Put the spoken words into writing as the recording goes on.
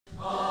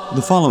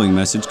The following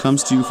message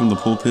comes to you from the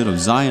pulpit of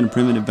Zion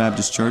Primitive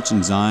Baptist Church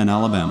in Zion,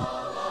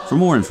 Alabama. For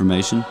more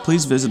information,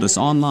 please visit us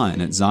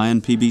online at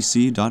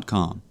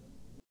zionpbc.com.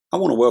 I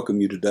want to welcome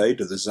you today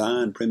to the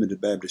Zion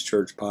Primitive Baptist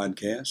Church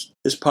podcast.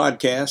 This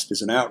podcast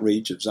is an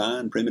outreach of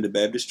Zion Primitive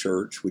Baptist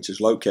Church, which is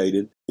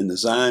located in the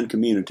Zion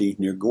community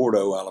near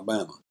Gordo,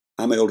 Alabama.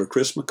 I'm Elder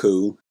Chris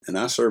McCool, and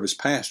I serve as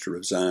pastor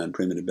of Zion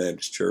Primitive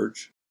Baptist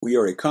Church. We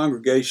are a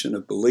congregation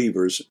of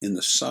believers in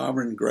the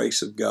sovereign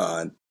grace of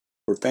God,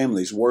 where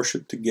families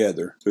worship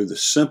together through the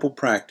simple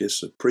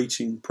practice of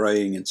preaching,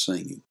 praying, and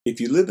singing. If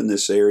you live in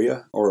this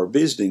area or are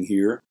visiting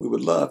here, we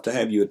would love to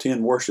have you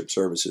attend worship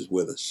services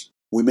with us.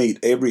 We meet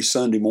every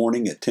Sunday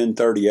morning at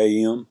 10:30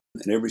 a.m.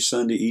 and every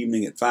Sunday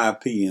evening at 5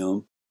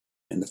 p.m.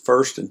 and the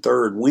first and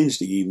third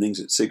Wednesday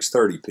evenings at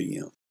 6:30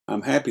 p.m.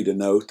 I'm happy to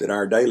note that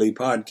our daily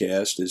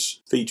podcast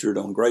is featured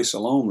on Grace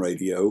Alone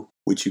Radio,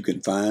 which you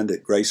can find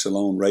at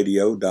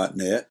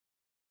gracealoneradio.net.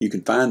 You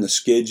can find the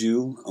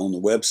schedule on the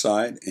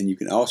website, and you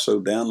can also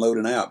download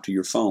an app to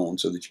your phone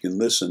so that you can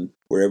listen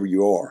wherever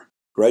you are.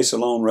 Grace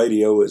Alone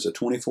Radio is a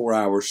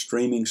 24-hour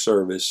streaming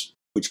service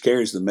which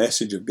carries the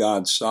message of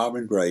God's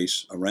sovereign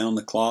grace around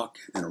the clock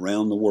and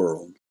around the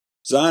world.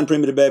 Zion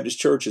Primitive Baptist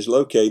Church is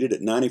located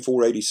at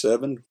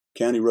 9487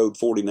 County Road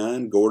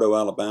 49, Gordo,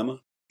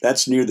 Alabama.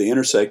 That's near the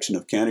intersection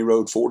of County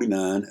Road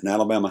 49 and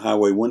Alabama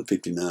Highway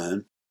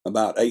 159,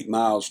 about 8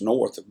 miles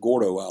north of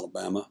Gordo,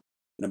 Alabama,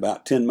 and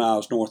about 10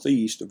 miles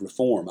northeast of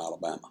Reform,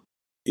 Alabama.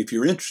 If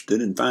you're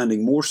interested in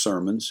finding more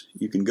sermons,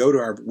 you can go to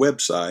our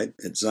website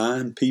at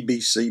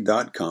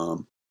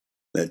zionpbc.com.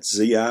 That's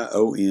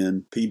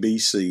zionpbc.com,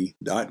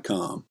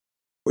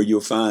 where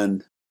you'll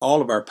find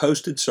all of our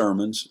posted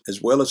sermons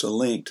as well as a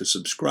link to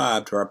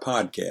subscribe to our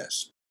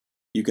podcast.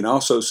 You can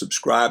also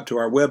subscribe to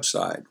our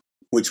website,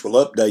 which will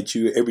update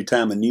you every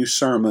time a new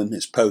sermon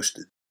is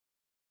posted.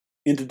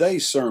 In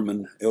today's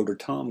sermon, Elder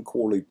Tom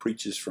Corley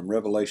preaches from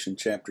Revelation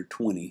chapter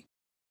 20,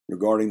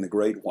 regarding the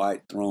great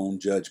white throne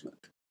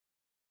judgment.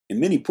 In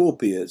many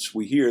pulpits,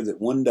 we hear that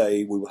one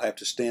day we will have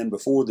to stand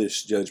before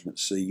this judgment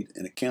seat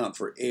and account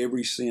for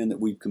every sin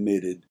that we've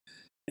committed,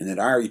 and that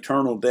our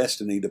eternal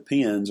destiny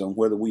depends on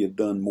whether we have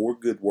done more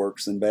good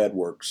works than bad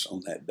works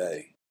on that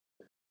day.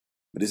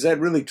 But is that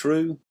really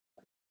true?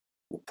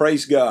 Well,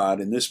 praise God,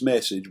 in this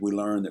message we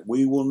learn that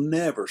we will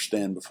never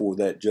stand before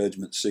that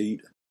judgment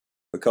seat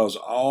because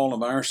all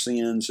of our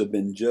sins have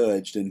been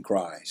judged in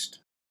Christ.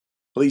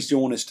 Please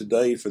join us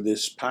today for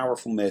this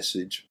powerful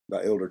message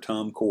by Elder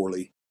Tom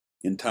Corley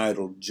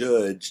entitled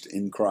Judged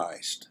in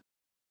Christ.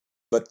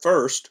 But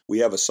first, we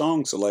have a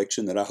song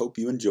selection that I hope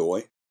you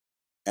enjoy.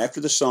 After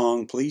the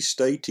song, please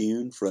stay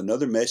tuned for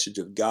another message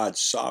of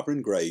God's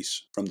sovereign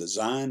grace from the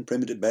Zion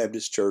Primitive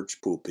Baptist Church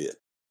pulpit.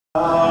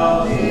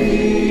 How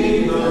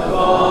deep the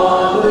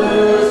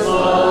Father's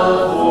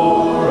love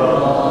for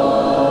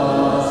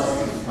us,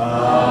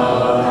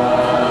 how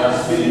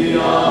vast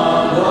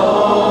beyond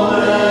all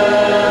measure,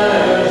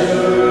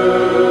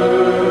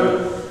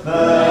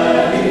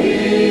 that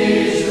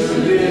He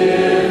should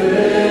give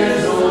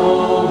His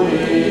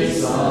only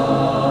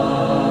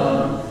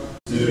Son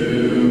to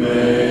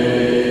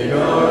make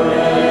our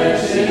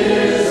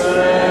wretched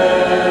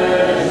treasure.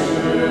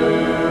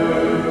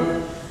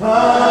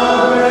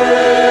 How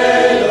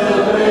great the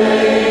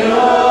pain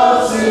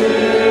of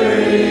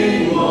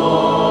searing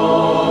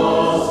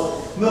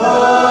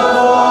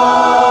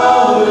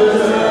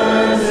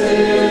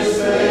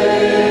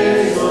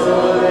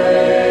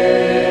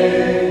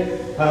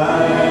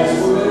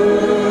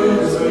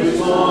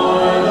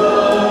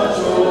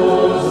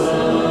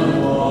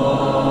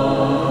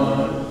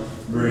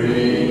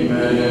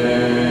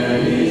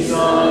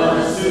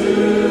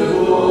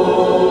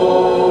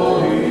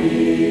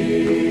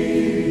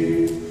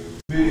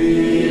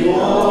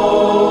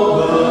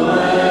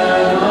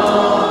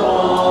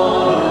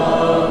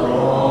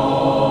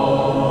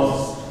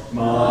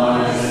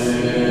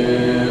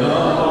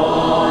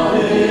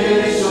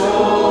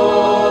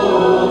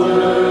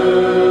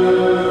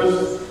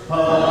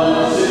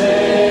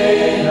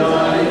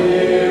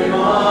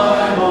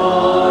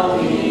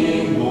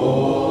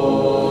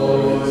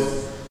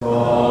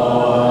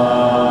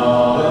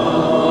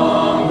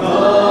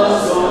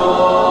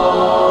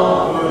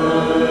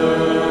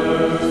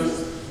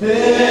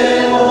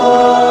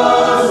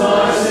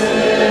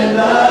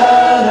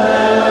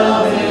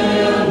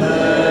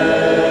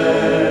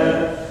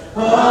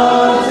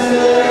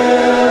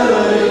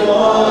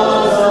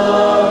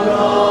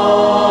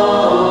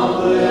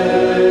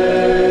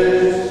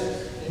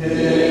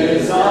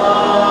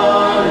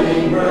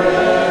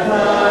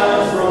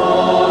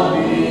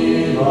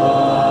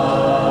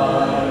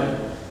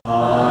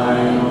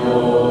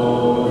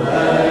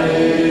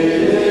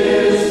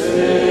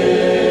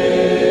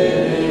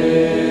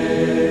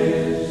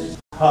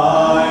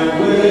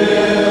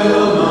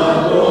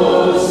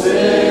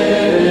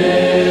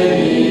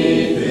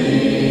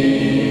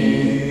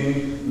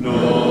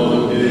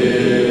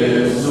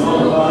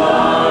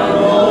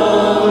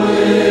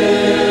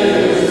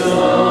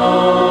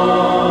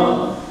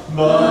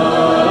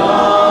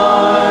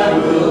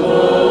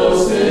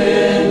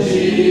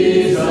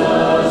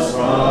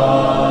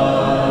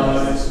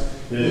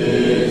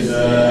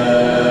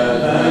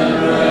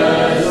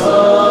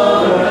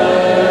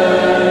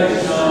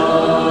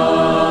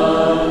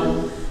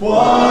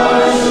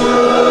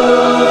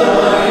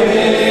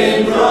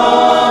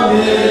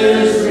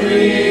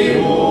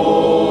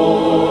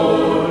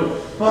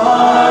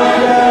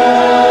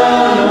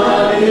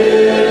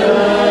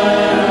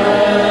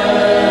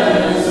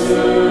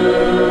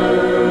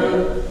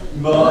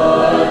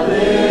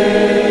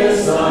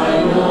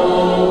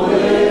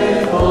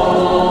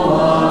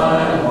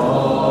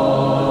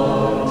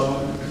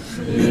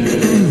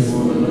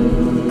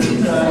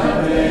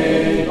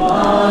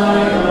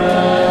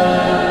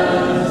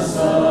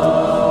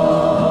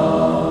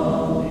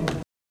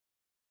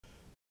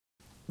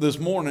this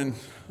morning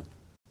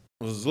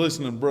I was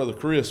listening to Brother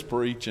Chris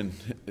preach, and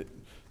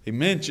he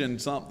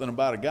mentioned something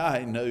about a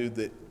guy he knew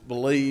that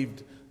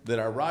believed that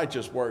our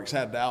righteous works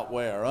had to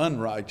outweigh our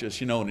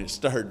unrighteous, and it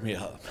stirred me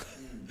up.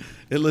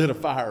 It lit a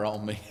fire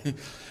on me.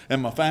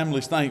 And my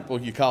family's thankful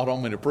you called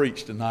on me to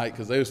preach tonight,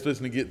 because they was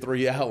fixing to get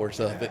 3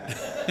 hours of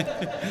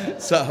it.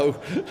 So,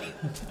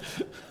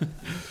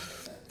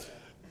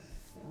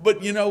 but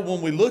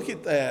when we look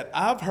at that,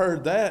 I've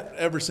heard that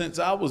ever since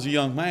I was a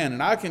young man,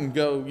 and I can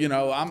go,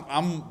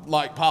 I'm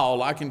like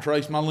Paul. I can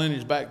trace my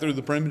lineage back through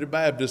the Primitive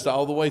Baptist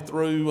all the way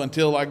through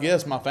until I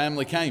guess my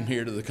family came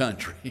here to the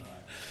country.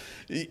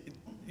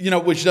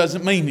 Which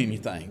doesn't mean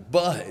anything,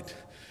 but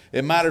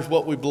it matters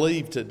what we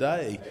believe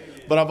today.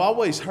 But I've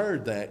always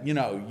heard that, you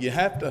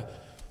have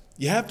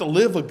to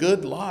live a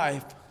good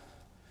life,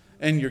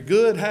 and your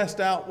good has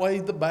to outweigh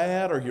the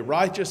bad, or your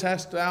righteous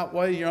has to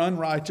outweigh your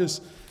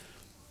unrighteous.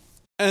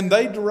 And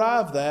they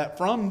derive that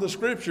from the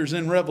scriptures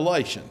in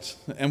Revelations.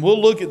 And we'll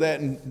look at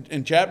that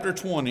in chapter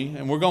 20,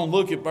 and we're going to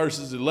look at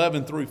verses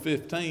 11 through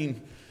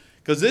 15,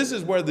 because this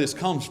is where this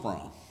comes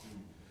from.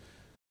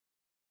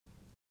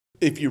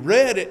 If you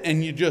read it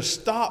and you just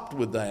stopped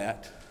with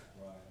that,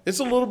 it's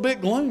a little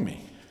bit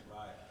gloomy.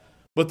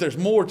 But there's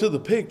more to the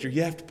picture.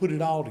 You have to put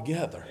it all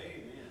together.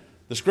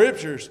 The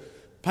scriptures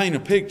paint a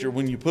picture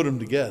when you put them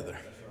together.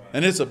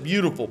 And it's a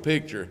beautiful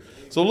picture.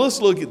 So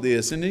let's look at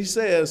this. And he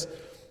says,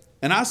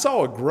 "And I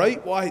saw a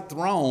great white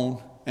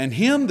throne, and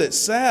him that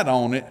sat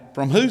on it,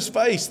 from whose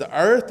face the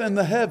earth and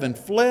the heaven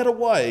fled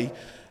away,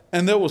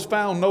 and there was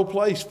found no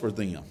place for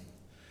them.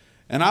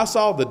 And I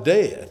saw the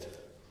dead,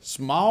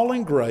 small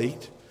and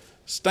great,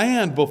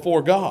 stand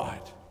before God.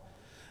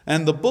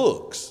 And the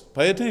books,"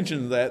 pay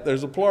attention to that,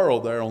 there's a plural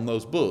there on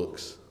those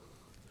books,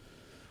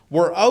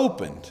 "were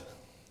opened.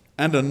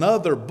 And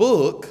another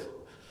book,"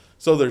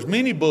 so there's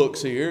many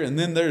books here, and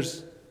then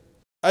there's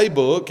a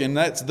book, and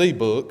that's the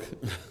book,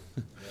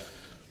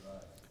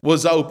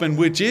 "was opened,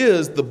 which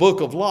is the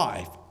book of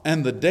life.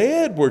 And the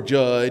dead were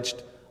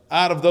judged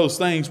out of those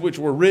things which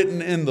were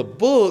written in the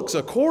books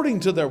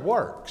according to their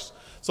works."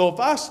 So if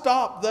I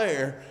stop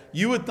there,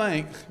 you would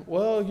think,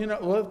 well,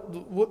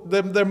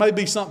 there may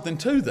be something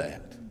to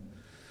that.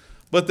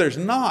 But there's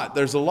not.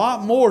 There's a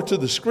lot more to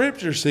the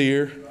scriptures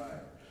here.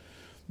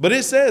 But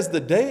it says the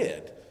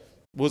dead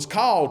was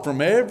called from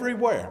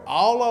everywhere,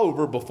 all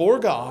over, before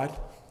God.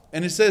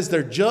 And it says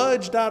they're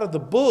judged out of the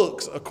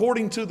books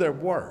according to their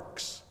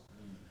works.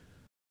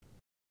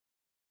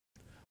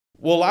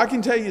 Well, I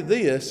can tell you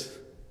this.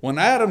 When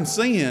Adam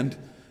sinned,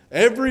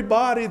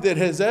 everybody that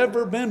has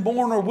ever been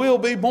born or will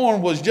be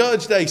born was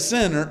judged a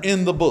sinner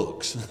in the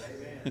books.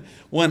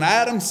 When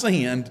Adam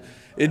sinned,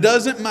 it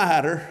doesn't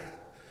matter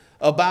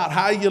about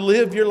how you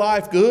live your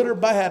life, good or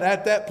bad.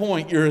 At that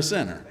point, you're a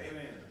sinner.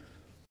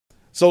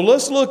 So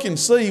let's look and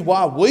see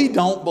why we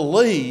don't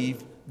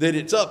believe that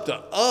it's up to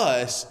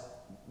us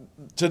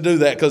to do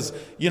that. Because,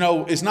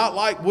 it's not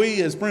like we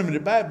as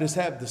Primitive Baptists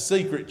have the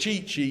secret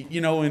cheat sheet.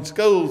 In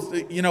schools,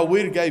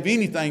 we'd have gave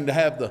anything to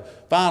have the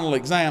final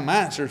exam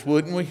answers,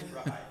 wouldn't we?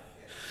 Right.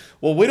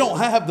 Well, we don't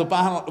have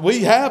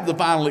we have the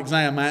final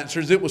exam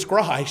answers. It was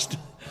Christ.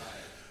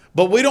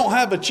 But we don't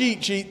have a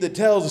cheat sheet that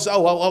tells us,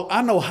 well,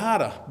 I know how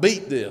to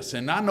beat this,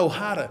 and I know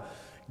how to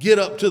get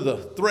up to the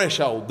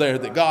threshold there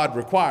that God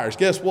requires.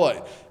 Guess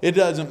what? It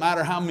doesn't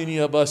matter how many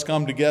of us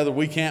come together,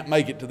 we can't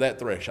make it to that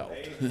threshold.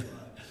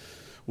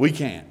 We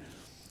can't.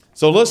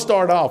 So let's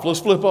start off. Let's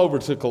flip over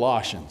to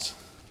Colossians.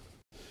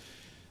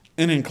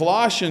 And in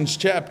Colossians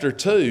chapter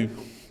 2,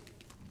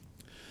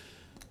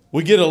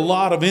 we get a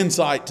lot of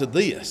insight to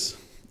this.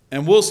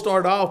 And we'll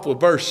start off with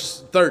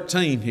verse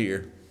 13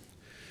 here.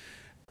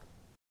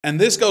 And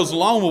this goes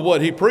along with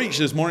what he preached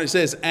this morning. It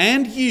says,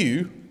 "And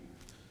you,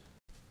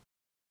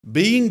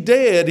 being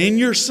dead in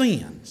your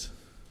sins,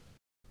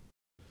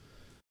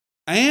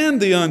 and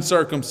the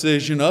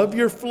uncircumcision of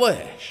your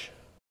flesh."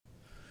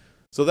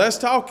 So that's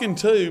talking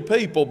to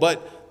people,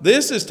 but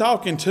this is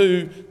talking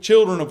to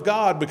children of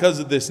God because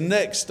of this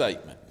next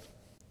statement.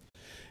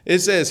 It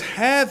says,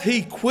 "Hath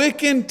he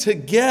quickened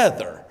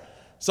together."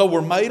 So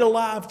we're made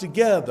alive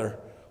together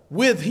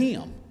with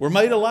him. We're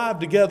made alive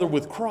together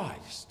with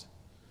Christ.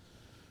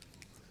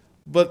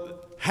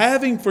 "But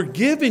having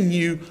forgiven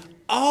you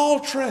all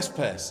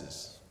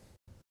trespasses."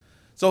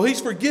 So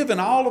he's forgiven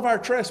all of our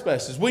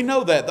trespasses. We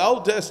know that. The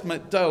Old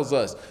Testament tells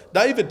us.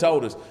 David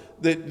told us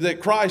that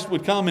Christ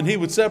would come and he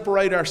would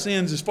separate our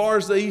sins as far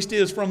as the east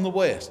is from the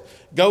west.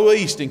 Go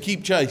east and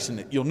keep chasing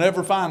it. You'll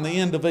never find the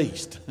end of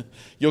east.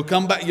 You'll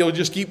come back. You'll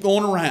just keep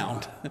going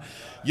around.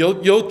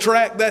 You'll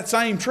track that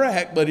same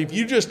track, but if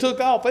you just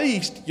took off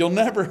east, you'll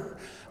never,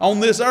 on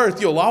this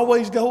earth, you'll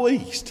always go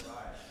east.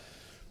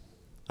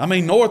 I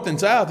mean, north and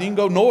south, you can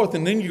go north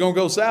and then you're going to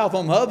go south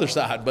on the other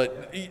side.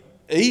 But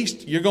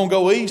east, you're going to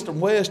go east, and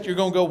west, you're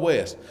going to go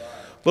west.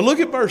 But look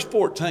at verse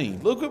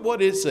 14. Look at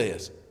what it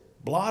says.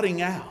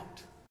 Blotting out.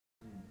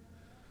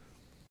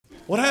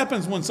 What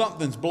happens when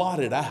something's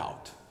blotted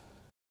out?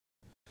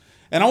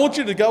 And I want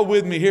you to go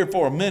with me here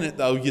for a minute,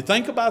 though. You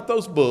think about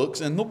those books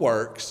and the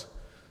works.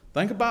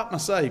 Think about my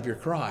Savior,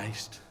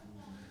 Christ.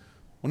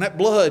 when that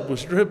blood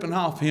was dripping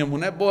off him,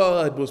 when that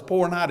blood was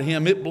pouring out of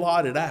him, it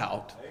blotted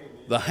out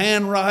the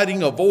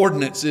handwriting of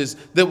ordinances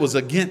that was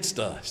against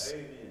us.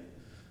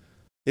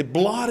 It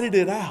blotted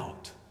it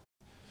out.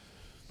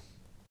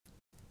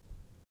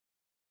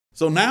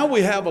 So now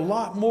we have a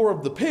lot more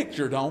of the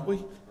picture, don't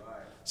we?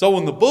 So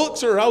when the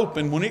books are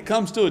open, when it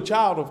comes to a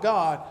child of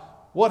God,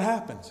 what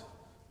happens?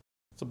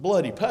 It's a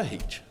bloody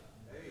page.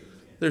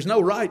 There's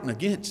no writing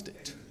against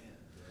it.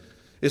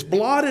 It's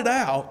blotted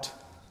out.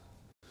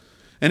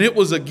 And it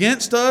was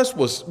against us,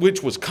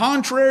 which was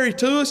contrary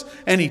to us,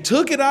 and he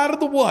took it out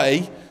of the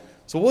way.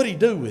 So what did he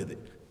do with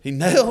it? He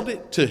nailed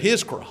it to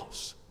his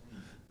cross.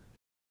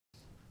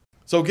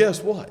 So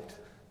guess what?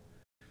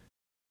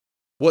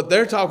 What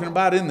they're talking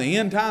about in the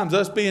end times,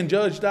 us being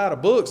judged out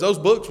of books, those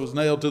books was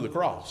nailed to the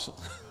cross.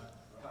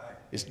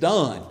 It's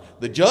done.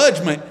 The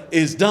judgment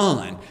is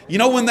done. You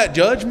know when that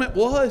judgment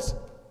was?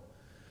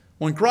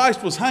 When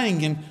Christ was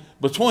hanging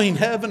between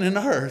heaven and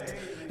earth,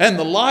 and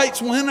the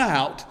lights went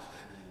out.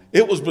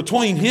 It was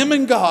between him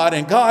and God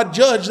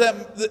judged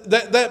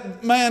that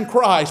man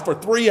Christ for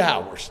 3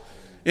 hours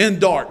in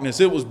darkness.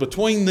 It was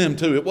between them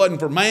two. It wasn't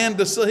for man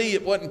to see.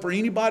 It wasn't for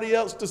anybody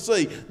else to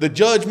see. The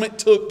judgment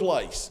took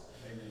place.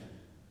 Amen.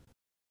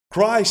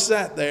 Christ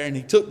sat there and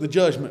he took the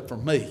judgment for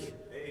me.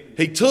 Amen.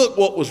 He took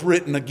what was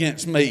written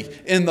against me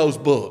in those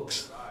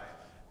books. Right.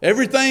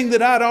 Everything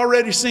that I'd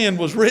already sinned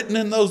was written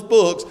in those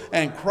books,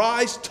 and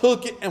Christ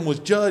took it and was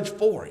judged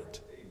for it.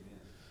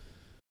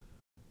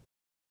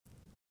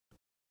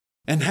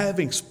 And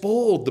having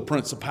spoiled the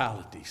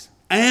principalities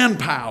and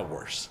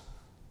powers.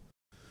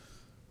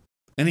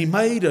 And he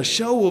made a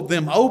show of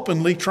them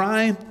openly,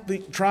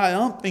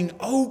 triumphing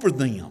over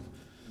them.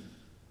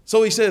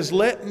 So he says,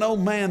 let no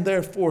man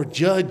therefore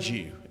judge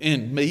you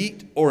in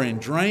meat or in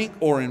drink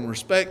or in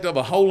respect of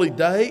a holy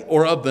day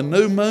or of the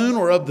new moon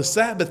or of the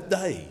Sabbath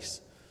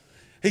days.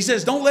 He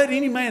says, don't let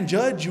any man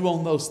judge you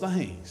on those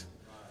things.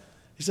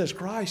 He says,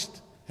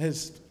 Christ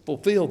has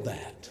fulfilled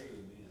that.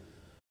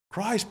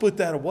 Christ put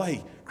that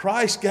away.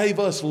 Christ gave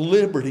us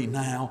liberty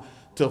now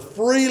to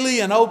freely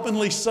and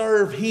openly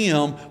serve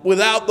him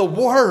without the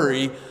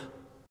worry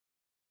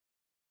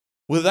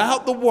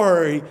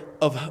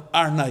of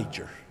our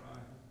nature.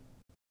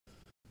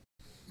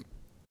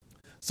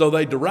 So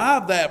they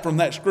derive that from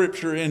that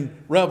scripture in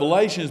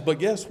Revelations, but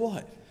guess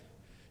what?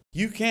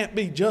 You can't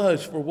be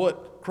judged for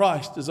what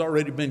Christ has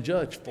already been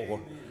judged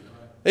for.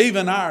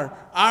 Even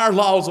our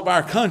laws of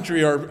our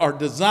country are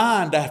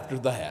designed after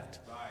that.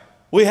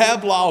 We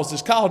have laws,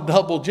 it's called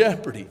double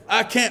jeopardy.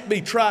 I can't be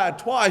tried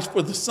twice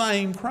for the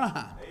same crime.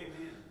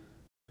 Amen.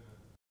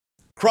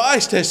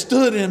 Christ has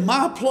stood in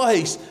my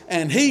place,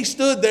 and he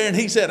stood there and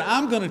he said,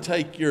 I'm going to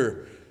take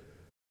your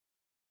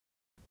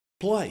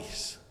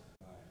place.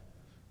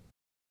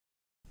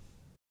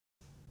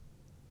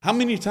 How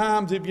many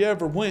times have you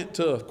ever went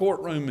to a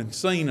courtroom and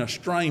seen a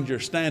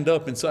stranger stand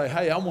up and say,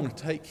 hey, I want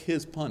to take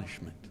his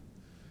punishment?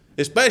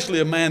 Especially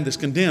a man that's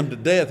condemned to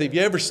death. Have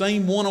you ever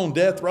seen one on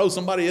death row,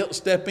 somebody else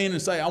step in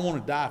and say, I want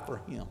to die for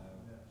him?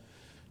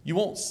 You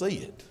won't see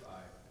it.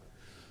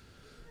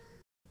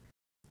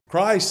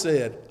 Christ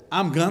said,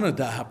 I'm going to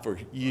die for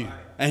you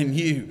and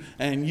you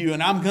and you,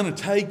 and I'm going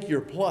to take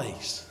your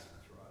place.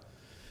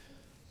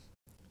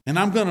 And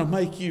I'm going to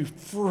make you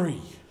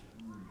free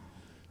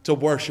to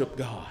worship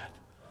God.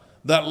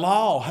 That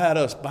law had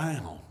us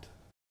bound.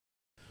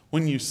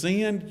 When you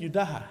sinned, you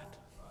died.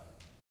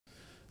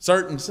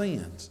 Certain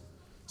sins,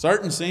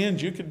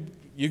 you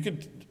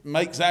could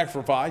make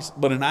sacrifice,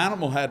 but an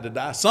animal had to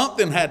die.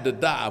 Something had to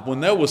die. When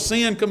there was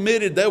sin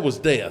committed, there was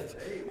death.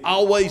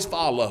 Always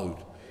followed.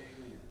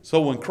 So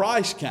when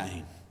Christ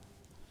came,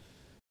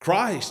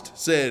 Christ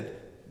said,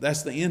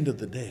 that's the end of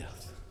the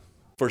death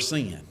for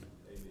sin.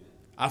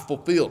 I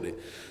fulfilled it.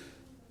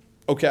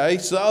 Okay,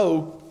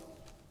 so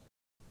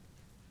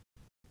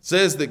it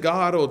says that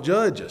God will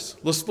judge us.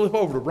 Let's flip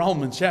over to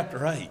Romans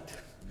chapter 8.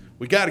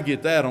 We got to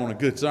get that on a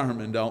good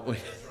sermon, don't we?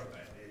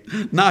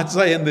 Not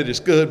saying that it's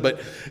good,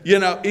 but,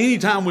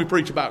 anytime we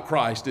preach about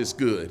Christ, it's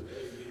good.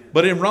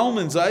 But in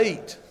Romans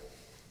 8,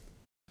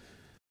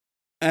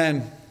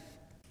 and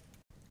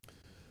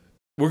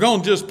we're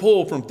going to just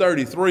pull from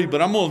 33,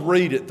 but I'm going to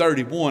read at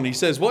 31. He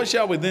says, what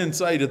shall we then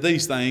say to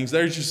these things?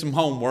 There's just some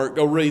homework.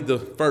 Go read the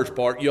first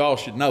part. You all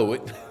should know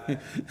it.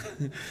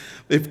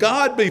 If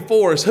God be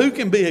for us, who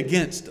can be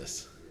against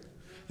us?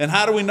 And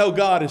how do we know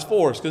God is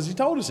for us? Because he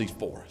told us he's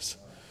for us.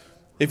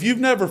 If you've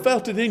never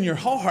felt it in your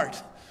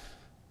heart,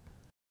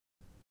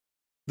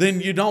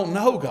 then you don't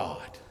know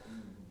God.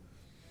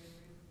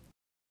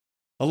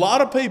 A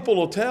lot of people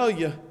will tell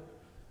you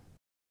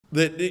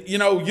that,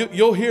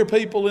 you'll hear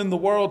people in the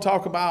world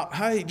talk about,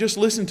 hey, just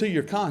listen to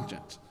your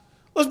conscience.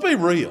 Let's be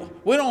real.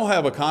 We don't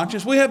have a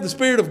conscience. We have the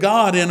Spirit of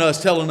God in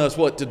us telling us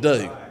what to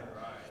do.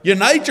 Your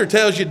nature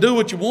tells you do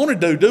what you want to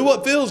do. Do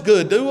what feels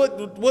good. Do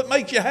what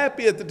makes you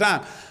happy at the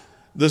time.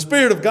 The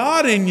Spirit of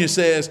God in you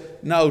says,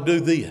 no, do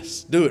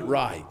this. Do it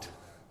right.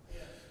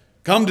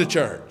 Come to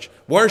church.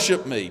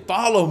 Worship me.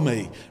 Follow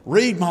me.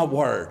 Read my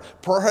word.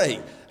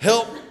 Pray.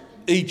 Help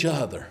each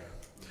other.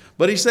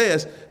 But he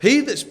says,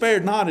 he that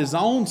spared not his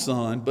own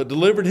son, but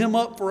delivered him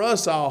up for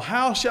us all,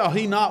 how shall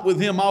he not with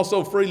him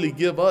also freely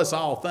give us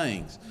all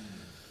things?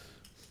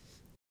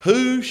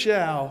 Who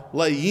shall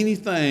lay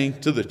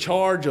anything to the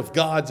charge of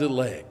God's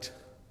elect?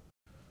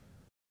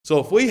 So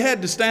if we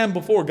had to stand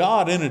before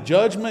God in a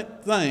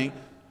judgment thing,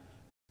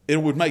 it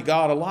would make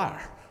God a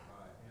liar.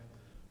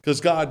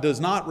 Because God does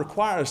not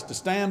require us to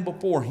stand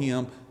before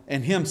him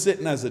and him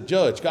sitting as a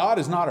judge. God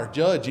is not our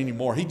judge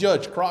anymore. He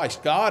judged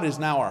Christ. God is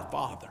now our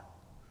Father.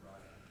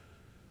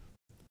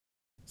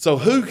 So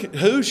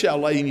who shall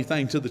lay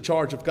anything to the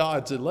charge of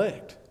God's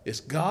elect? It's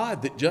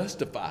God that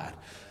justified.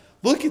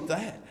 Look at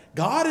that.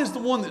 God is the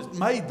one that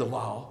made the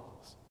laws.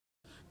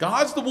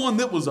 God's the one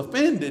that was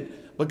offended,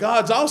 but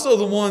God's also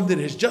the one that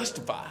is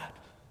justified.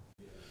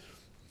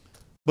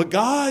 But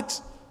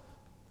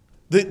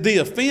the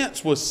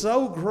offense was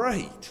so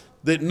great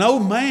that no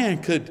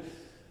man could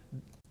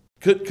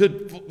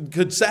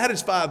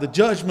satisfy the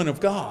judgment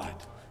of God.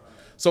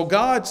 So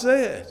God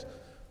says,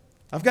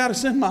 I've got to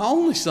send my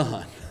only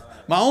son,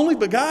 my only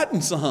begotten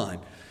son.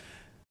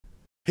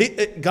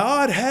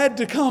 God had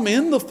to come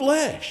in the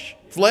flesh.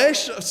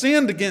 Flesh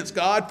sinned against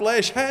God.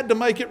 Flesh had to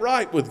make it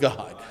right with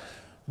God.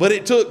 But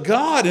it took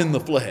God in the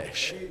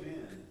flesh.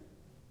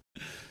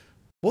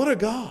 What a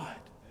God.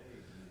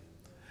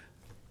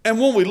 And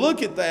when we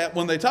look at that,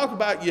 when they talk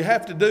about you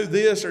have to do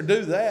this or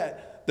do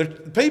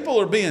that, people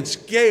are being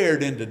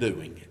scared into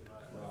doing it.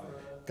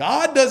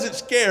 God doesn't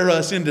scare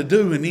us into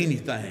doing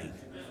anything.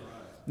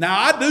 Now,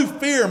 I do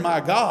fear my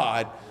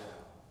God,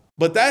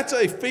 but that's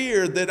a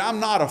fear that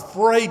I'm not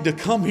afraid to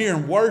come here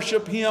and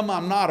worship him.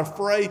 I'm not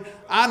afraid.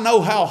 I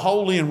know how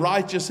holy and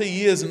righteous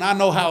he is, and I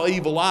know how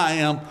evil I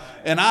am,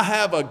 and I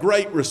have a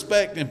great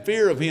respect and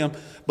fear of him,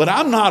 but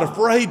I'm not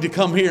afraid to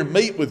come here and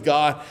meet with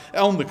God.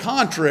 On the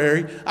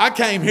contrary, I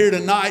came here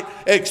tonight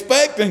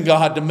expecting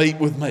God to meet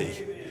with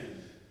me.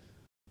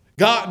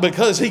 God,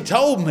 because he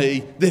told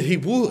me that he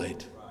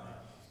would.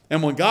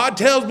 And when God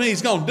tells me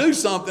he's going to do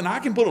something, I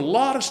can put a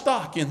lot of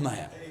stock in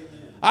that.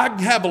 I can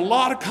have a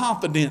lot of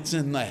confidence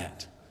in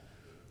that.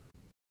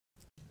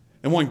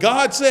 And when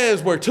God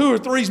says where two or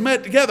three's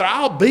met together,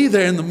 I'll be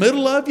there in the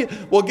middle of you.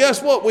 Well,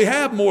 guess what? We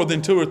have more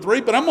than two or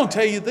three, but I'm going to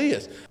tell you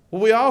this.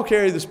 Well, we all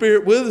carry the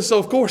Spirit with us, so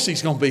of course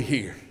he's going to be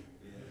here.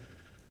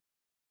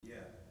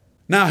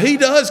 Now, he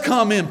does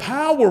come in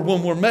power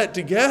when we're met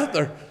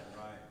together.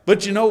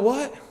 But you know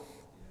what?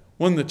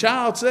 When the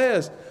child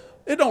says,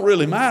 it don't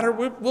really matter,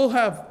 we'll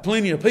have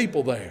plenty of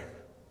people there.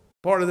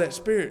 Part of that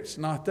Spirit's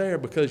not there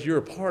because you're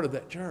a part of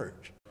that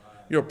church.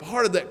 You're a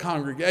part of that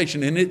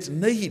congregation, and it's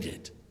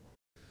needed.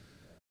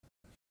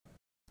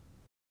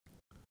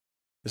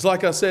 It's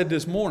like I said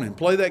this morning,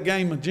 play that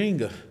game of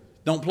Jenga.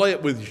 Don't play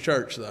it with your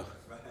church, though.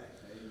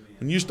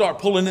 When you start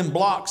pulling them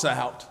blocks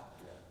out,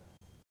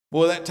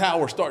 boy, that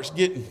tower starts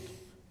getting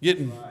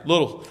a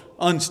little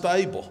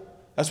unstable.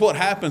 That's what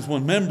happens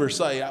when members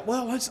say,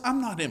 well,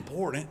 I'm not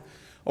important.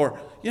 Or,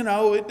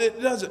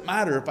 it doesn't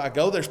matter if I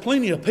go. There's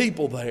plenty of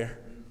people there.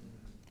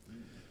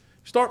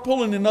 Start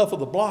pulling enough of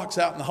the blocks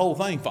out and the whole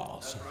thing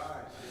falls.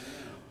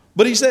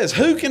 But he says,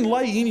 who can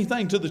lay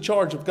anything to the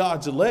charge of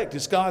God's elect?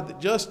 It's God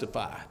that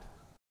justified.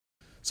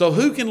 So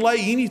who can lay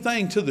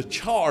anything to the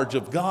charge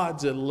of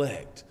God's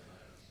elect?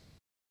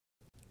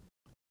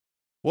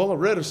 Well, I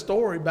read a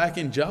story back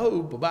in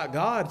Job about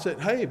God said,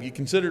 hey, have you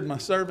considered my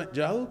servant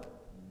Job?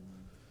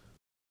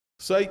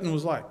 Satan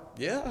was like,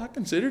 yeah, I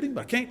considered him,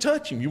 but I can't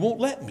touch him. You won't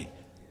let me.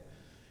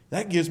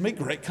 That gives me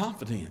great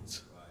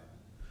confidence.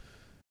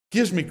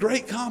 Gives me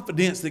great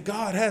confidence that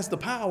God has the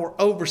power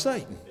over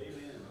Satan.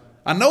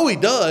 I know he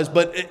does,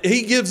 but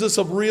he gives us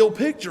a real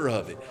picture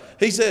of it.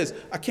 He says,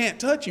 I can't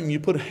touch him. You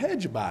put a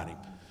hedge about him.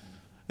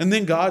 And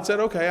then God said,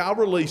 okay, I'll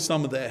release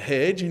some of that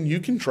hedge and you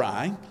can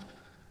try him.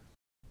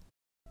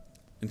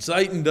 And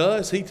Satan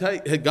does.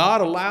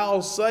 God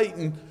allows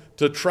Satan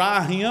to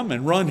try him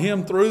and run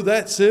him through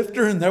that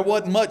sifter, and there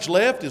wasn't much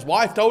left. His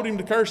wife told him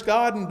to curse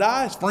God and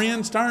die. His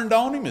friends turned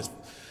on him. His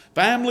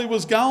family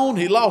was gone.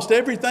 He lost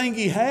everything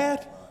he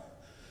had.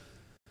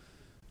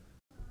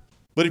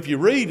 But if you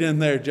read in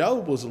there,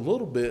 Job was a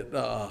little bit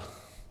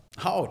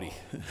haughty.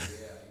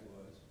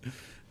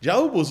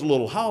 Job was a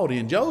little haughty,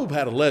 and Job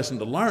had a lesson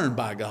to learn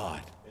by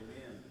God.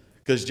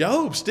 Because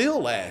Job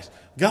still asked,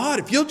 God,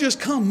 if you'll just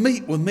come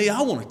meet with me,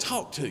 I want to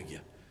talk to you.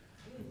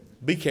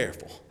 Be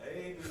careful.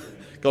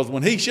 Because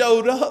when he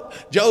showed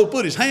up, Job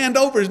put his hand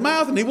over his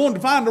mouth and he wanted to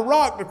find a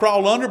rock to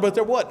crawl under, but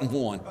there wasn't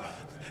one.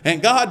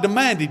 And God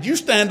demanded, you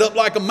stand up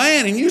like a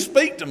man and you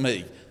speak to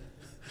me.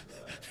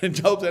 And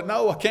Job said,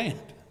 no, I can't.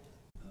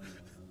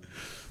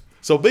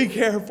 So be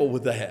careful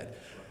with that.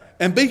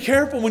 And be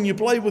careful when you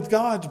play with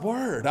God's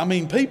word. I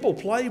mean, people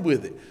play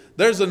with it.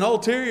 There's an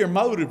ulterior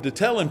motive to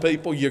telling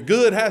people your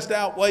good has to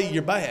outweigh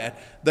your bad.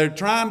 They're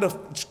trying to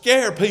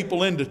scare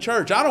people into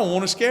church. I don't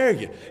want to scare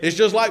you. It's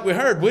just like we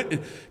heard.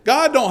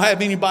 God don't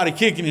have anybody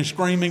kicking and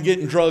screaming,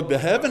 getting drugged to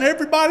heaven.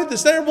 Everybody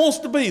that's there wants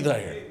to be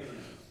there.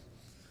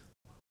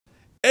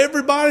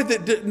 Everybody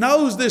that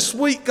knows this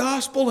sweet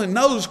gospel and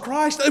knows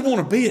Christ, they want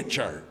to be at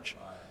church.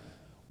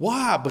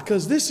 Why?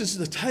 Because this is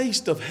the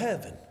taste of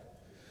heaven.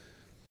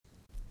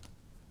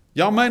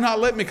 Y'all may not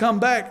let me come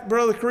back,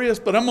 Brother Chris,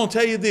 but I'm going to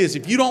tell you this.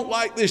 If you don't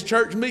like this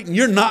church meeting,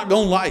 you're not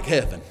going to like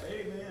heaven.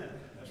 Amen.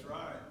 That's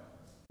right.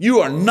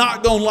 You are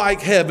not going to like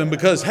heaven,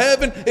 because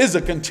heaven is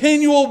a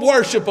continual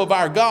worship of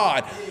our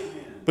God.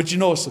 But you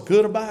know what's so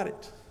good about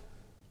it?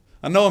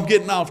 I know I'm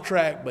getting off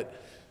track, but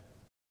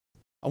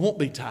I won't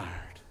be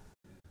tired.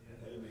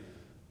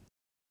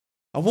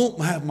 I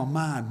won't have my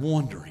mind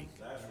wandering.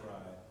 That's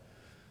right.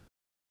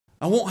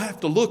 I won't have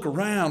to look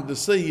around to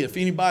see if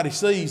anybody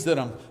sees that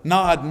I'm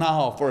nodding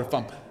off, or if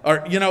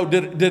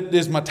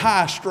is my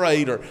tie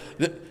straight, or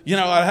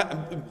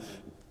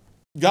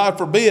God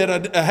forbid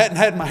I hadn't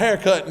had my hair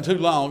cut in too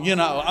long. We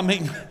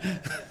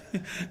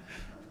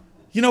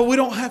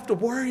don't have to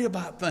worry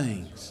about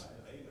things.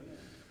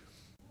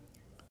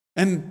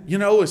 And,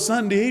 it's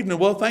Sunday evening.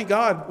 Well, thank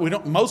God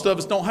most of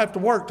us don't have to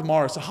work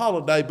tomorrow. It's a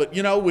holiday. But,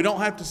 we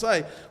don't have to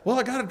say, well,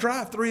 I got to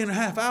drive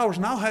 3.5 hours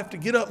and I'll have to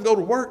get up and go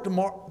to work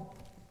tomorrow.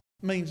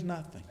 It means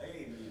nothing.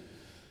 Amen.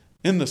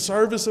 In the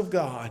service of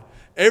God,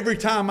 every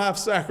time I've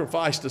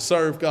sacrificed to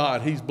serve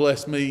God, He's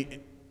blessed me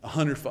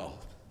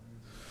 100-fold.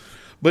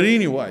 But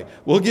anyway,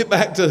 we'll get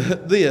back to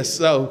this.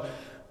 So,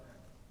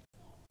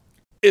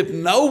 if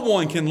no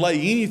one can lay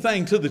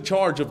anything to the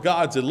charge of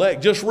God's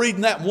elect, just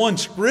reading that one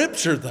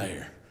scripture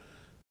there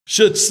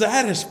should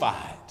satisfy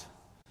it.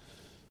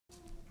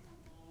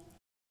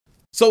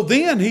 So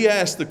then he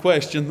asked the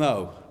question,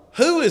 though,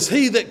 who is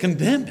he that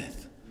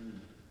condemneth?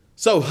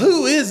 So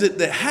who is it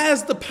that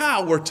has the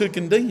power to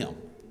condemn?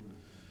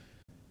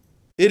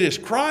 It is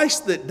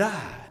Christ that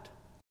died,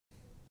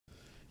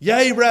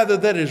 yea, rather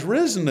that is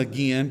risen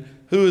again,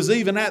 who is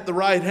even at the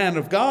right hand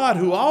of God,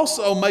 who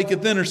also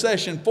maketh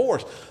intercession for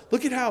us.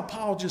 Look at how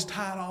Paul just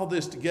tied all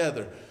this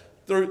together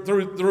through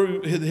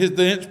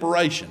the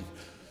inspiration.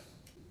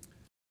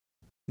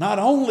 Not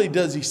only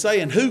does he say,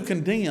 and who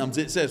condemns,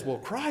 it says, well,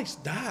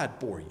 Christ died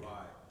for you.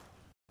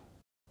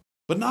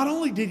 But not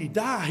only did he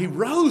die, he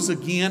rose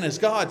again as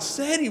God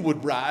said he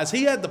would rise.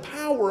 He had the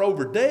power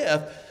over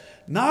death.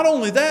 Not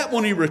only that,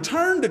 when he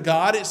returned to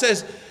God, it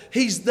says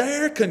he's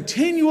there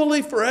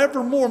continually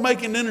forevermore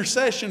making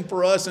intercession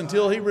for us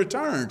until he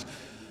returns.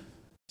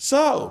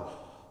 So,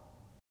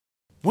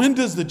 when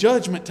does the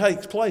judgment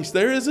take place?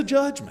 There is a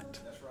judgment.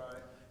 That's right.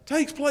 It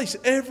takes place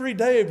every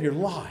day of your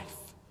life.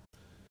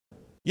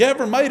 You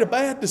ever made a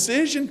bad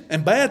decision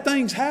and bad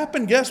things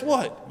happen? Guess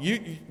what?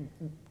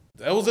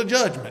 That was a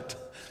judgment.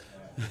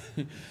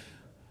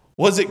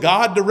 Was it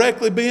God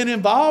directly being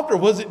involved, or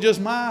was it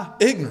just my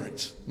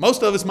ignorance?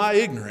 Most of it's my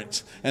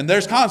ignorance, and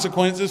there's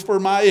consequences for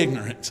my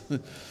ignorance.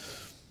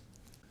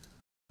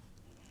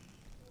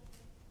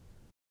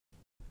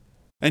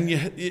 And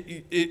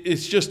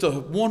it's just a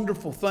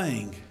wonderful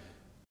thing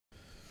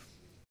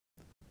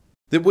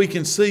that we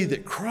can see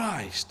that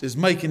Christ is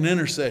making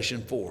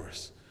intercession for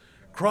us.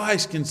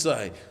 Christ can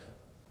say,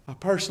 I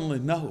personally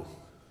know.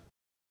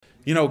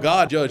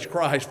 God judged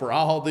Christ for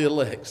all the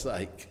elect's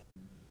sake.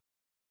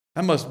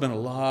 That must have been a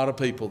lot of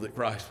people that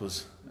Christ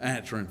was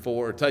answering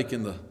for, or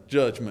taking the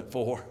judgment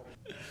for,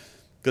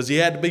 because he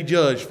had to be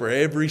judged for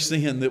every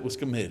sin that was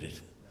committed.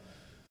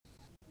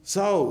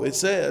 So it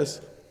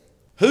says,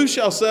 who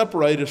shall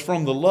separate us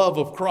from the love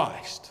of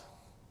Christ?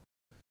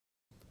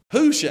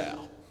 Who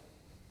shall?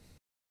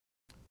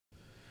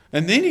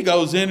 And then he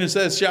goes in and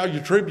says, shall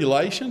your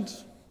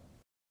tribulations?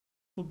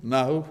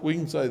 No, we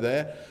can say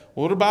that.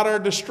 What about our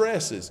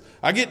distresses?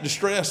 I get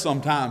distressed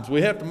sometimes.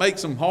 We have to make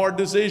some hard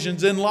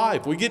decisions in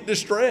life. We get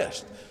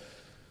distressed.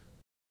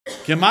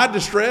 Can my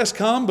distress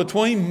come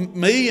between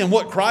me and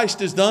what Christ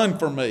has done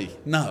for me?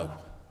 No.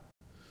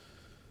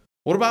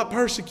 What about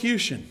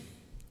persecution?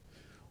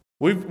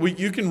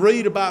 You can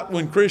read about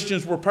when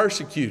Christians were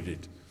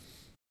persecuted.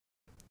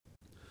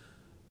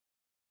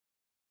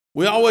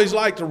 We always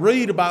like to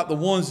read about the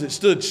ones that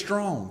stood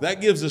strong.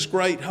 That gives us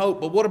great hope.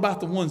 But what about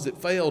the ones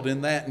that failed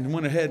in that and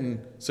went ahead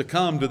and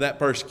succumbed to that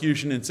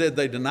persecution and said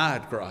they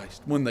denied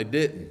Christ when they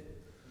didn't?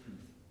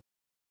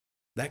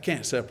 That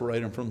can't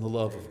separate them from the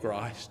love of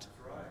Christ.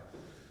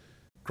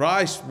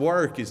 Christ's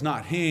work is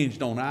not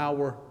hinged on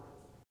our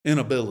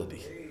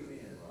inability.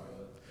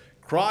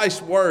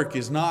 Christ's work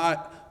is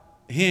not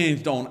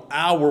hinged on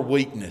our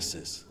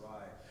weaknesses.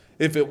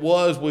 If it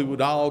was, we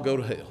would all go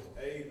to hell.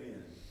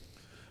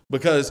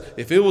 Because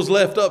if it was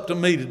left up to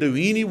me to do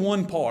any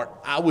one part,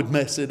 I would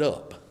mess it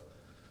up.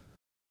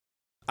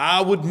 I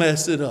would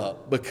mess it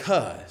up,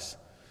 because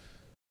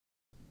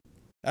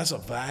that's a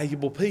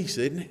valuable piece,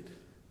 isn't it?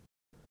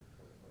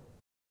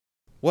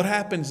 What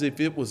happens if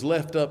it was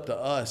left up to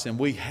us and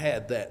we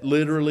had that,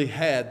 literally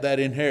had that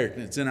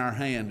inheritance in our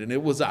hand and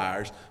it was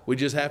ours? We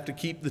just have to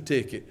keep the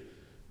ticket.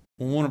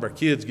 When one of our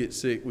kids gets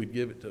sick, we'd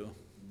give it to them.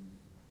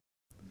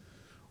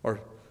 Or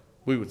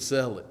we would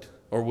sell it.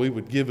 Or we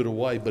would give it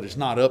away, but it's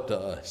not up to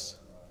us.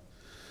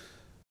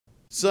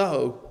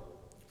 So,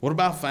 what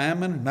about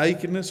famine,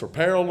 nakedness, or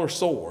peril, or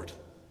sword?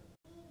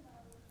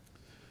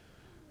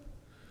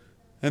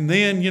 And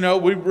then,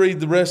 we read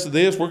the rest of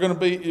this.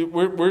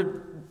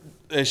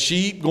 as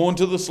sheep going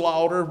to the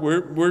slaughter.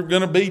 We're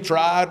going to be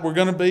tried. We're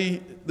going to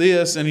be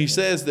this. And he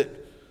says that,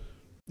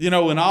 in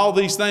all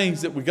these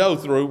things that we go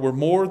through, we're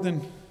more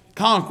than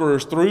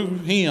conquerors through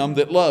him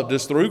that loved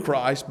us, through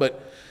Christ.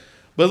 But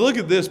look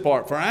at this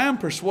part. For I am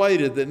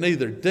persuaded that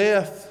neither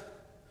death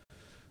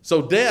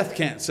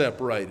can't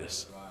separate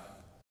us.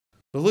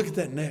 But look at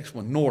that next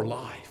one, nor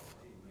life.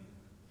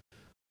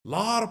 A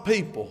lot of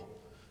people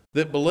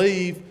that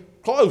believe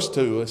close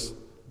to us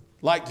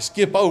like to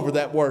skip over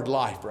that word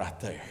life right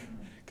there.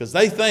 Because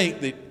they think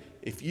that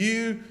if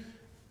you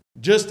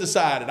just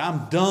decided,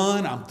 I'm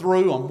done, I'm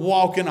through, I'm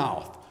walking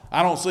off,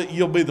 I don't see,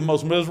 you'll be the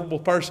most miserable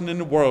person in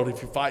the world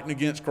if you're fighting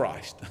against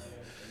Christ.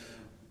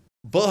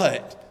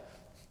 But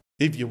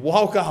if you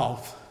walk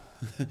off,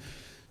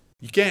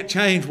 you can't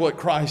change what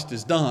Christ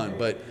has done.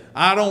 But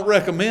I don't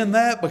recommend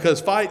that,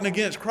 because fighting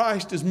against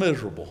Christ is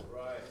miserable.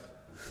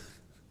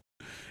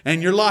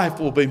 And your life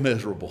will be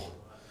miserable.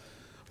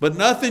 But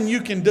nothing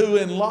you can do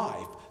in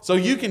life. So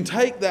you can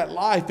take that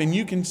life and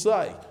you can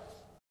say,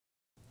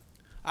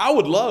 I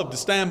would love to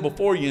stand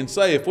before you and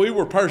say, if we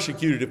were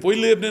persecuted, if we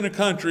lived in a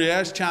country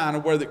as China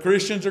where the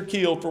Christians are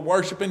killed for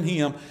worshiping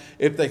him,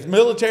 if the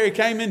military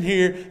came in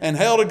here and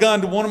held a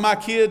gun to one of my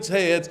kids'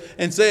 heads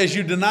and says,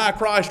 you deny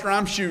Christ or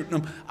I'm shooting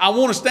them, I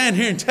want to stand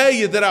here and tell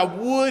you that I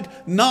would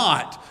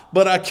not,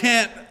 but I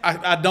can't,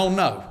 I don't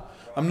know.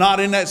 I'm not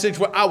in that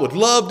situation. I would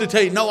love to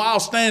tell you, no, I'll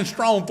stand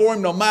strong for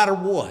him no matter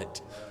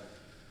what.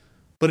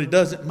 But it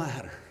doesn't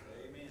matter.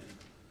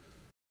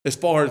 As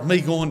far as me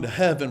going to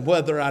heaven,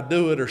 whether I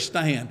do it or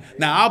stand.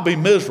 Now, I'll be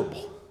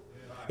miserable.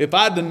 If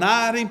I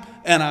denied him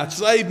and I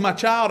saved my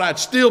child, I'd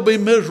still be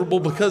miserable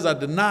because I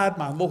denied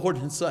my Lord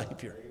and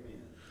Savior.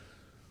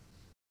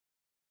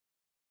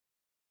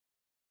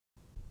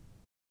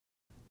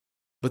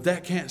 But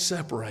that can't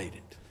separate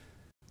it.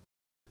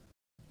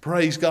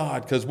 Praise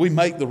God, because we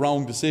make the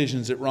wrong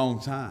decisions at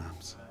wrong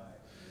times.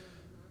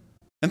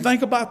 And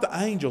think about the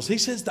angels. He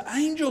says the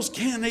angels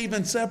can't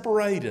even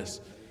separate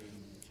us.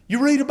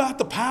 You read about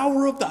the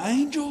power of the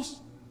angels.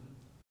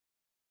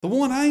 The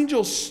one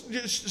angel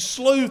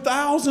slew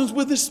thousands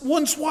with this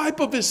one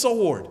swipe of his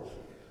sword.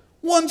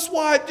 One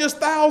swipe, just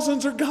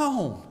thousands are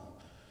gone.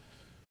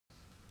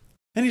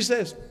 And he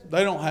says,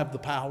 they don't have the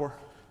power.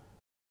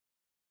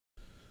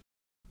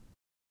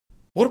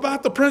 What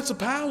about the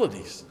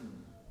principalities?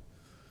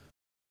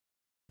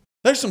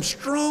 There's some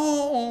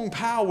strong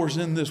powers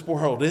in this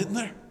world, isn't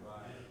there?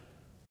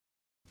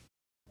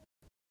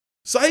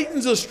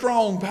 Satan's a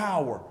strong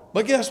power.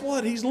 But guess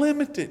what? He's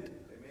limited.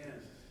 Amen.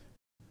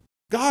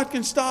 God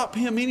can stop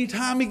him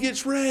anytime he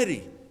gets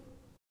ready.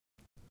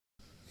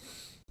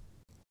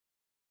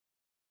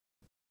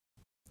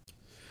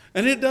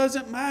 And it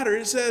doesn't matter.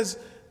 It says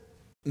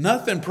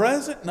nothing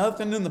present,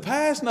 nothing in the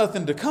past,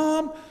 nothing to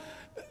come.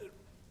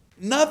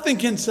 Nothing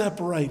can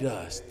separate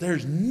us.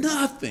 There's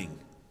nothing.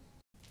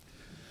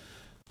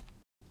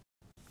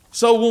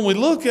 So when we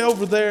look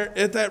over there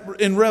at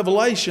that in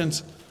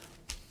Revelations,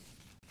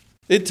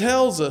 it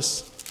tells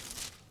us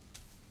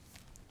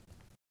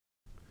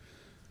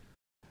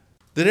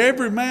that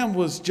every man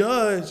was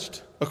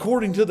judged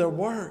according to their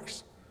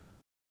works.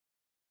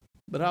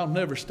 But I'll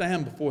never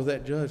stand before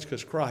that judge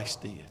because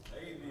Christ did.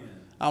 Amen.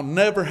 I'll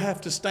never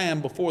have to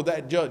stand before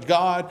that judge,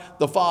 God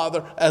the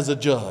Father, as a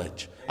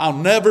judge. I'll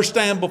never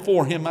stand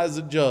before him as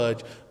a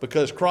judge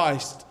because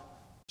Christ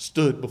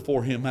stood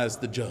before him as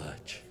the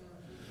judge.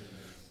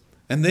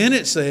 And then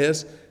it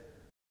says,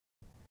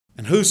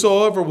 and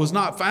whosoever was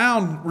not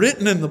found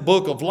written in the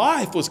book of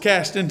life was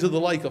cast into the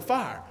lake of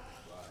fire.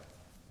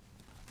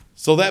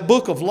 So that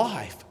book of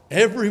life,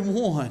 every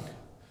one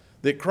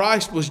that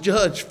Christ was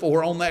judged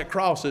for on that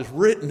cross is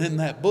written in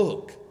that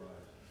book.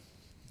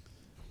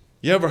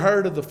 You ever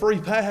heard of the free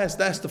pass?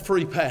 That's the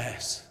free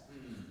pass.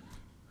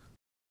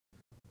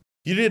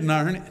 You didn't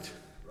earn it.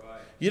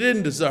 You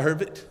didn't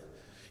deserve it.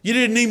 You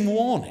didn't even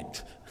want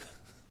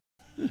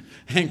it.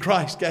 And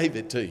Christ gave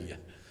it to you.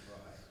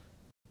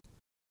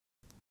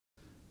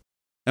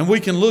 And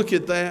we can look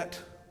at that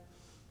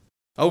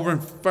over in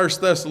 1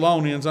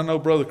 Thessalonians. I know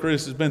Brother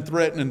Chris has been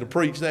threatening to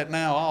preach that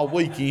now all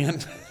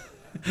weekend.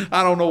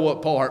 I don't know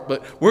what part,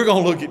 but we're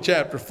going to look at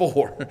chapter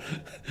 4.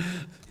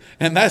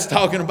 And that's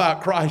talking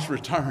about Christ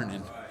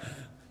returning.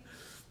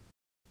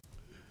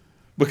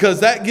 Because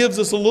that gives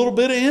us a little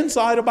bit of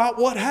insight about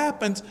what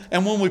happens.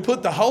 And when we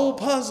put the whole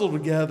puzzle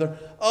together,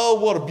 oh,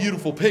 what a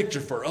beautiful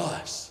picture for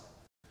us.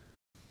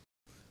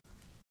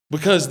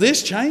 Because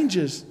this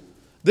changes.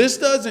 This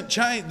doesn't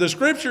change. The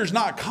scripture is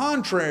not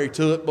contrary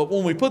to it, but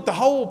when we put the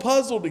whole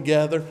puzzle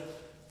together,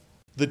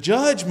 the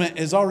judgment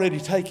has already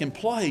taken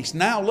place.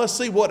 Now let's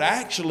see what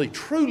actually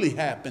truly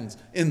happens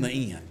in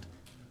the end.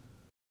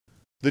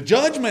 The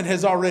judgment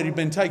has already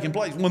been taking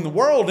place. When the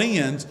world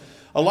ends,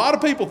 a lot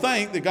of people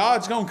think that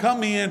God's going to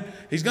come in,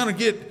 he's going to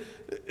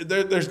get,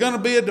 there's going to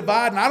be a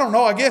divide, and I don't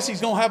know, I guess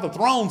he's going to have a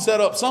throne set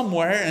up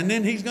somewhere, and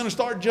then he's going to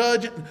start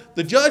judging.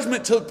 The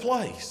judgment took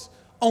place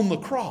on the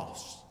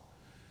cross.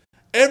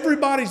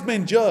 Everybody's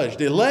been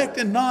judged. Elect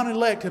and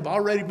non-elect have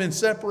already been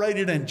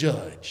separated and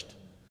judged.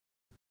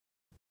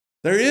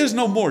 There is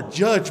no more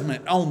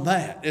judgment on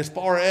that as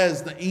far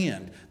as the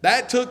end.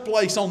 That took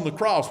place on the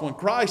cross. When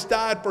Christ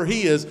died for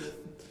his,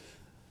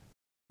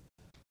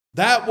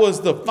 that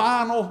was the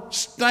final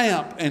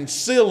stamp and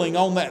sealing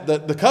on that.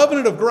 The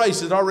covenant of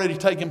grace had already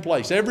taken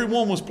place.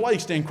 Everyone was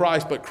placed in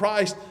Christ, but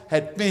Christ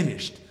had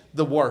finished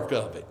the work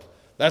of it.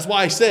 That's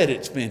why he said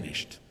it's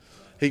finished.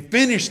 He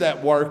finished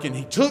that work and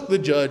he took the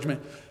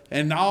judgment,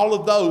 and all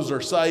of those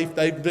are safe.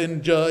 They've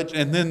been judged,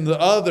 and then the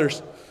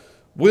others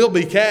will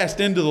be cast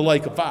into the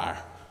lake of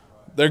fire.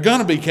 They're going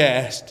to be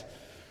cast,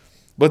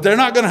 but they're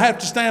not going to have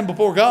to stand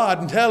before God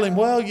and tell him,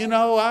 well, you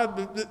know,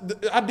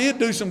 I did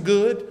do some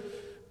good.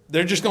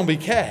 They're just going to be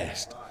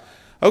cast.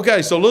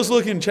 Okay, so let's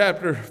look in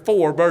chapter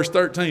 4, verse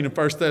 13 of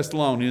 1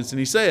 Thessalonians. And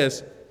he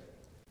says,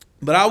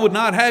 but I would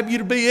not have you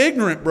to be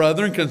ignorant,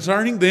 brethren,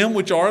 concerning them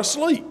which are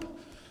asleep.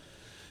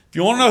 If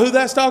you want to know who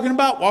that's talking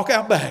about, walk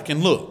out back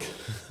and look.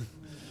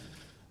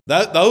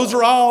 Those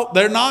are all,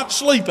 they're not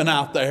sleeping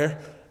out there.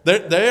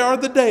 They are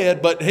the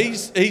dead, but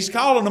he's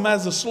calling them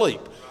as asleep.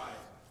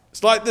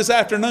 It's like this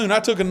afternoon, I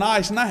took a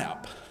nice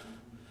nap.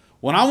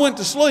 When I went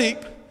to sleep,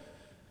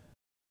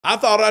 I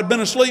thought I'd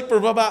been asleep for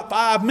about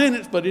 5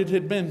 minutes, but it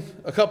had been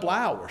a couple of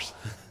hours.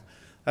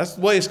 That's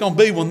the way it's going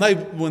to be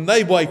when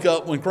they wake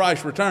up when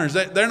Christ returns.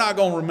 They're not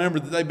going to remember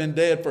that they've been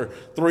dead for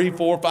 300,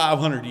 400,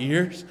 500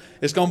 years.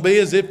 It's going to be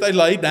as if they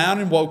laid down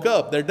and woke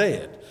up. They're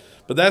dead.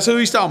 But that's who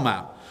he's talking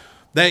about.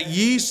 That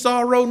ye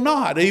sorrow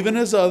not, even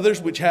as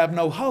others which have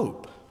no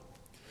hope.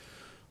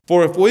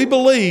 For if we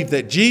believe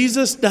that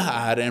Jesus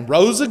died and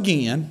rose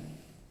again,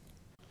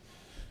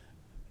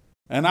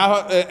 and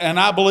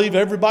I believe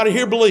everybody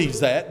here believes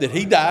that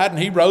he died and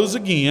he rose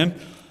again,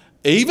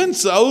 even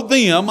so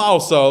them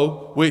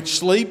also which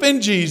sleep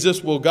in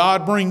Jesus will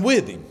God bring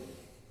with him.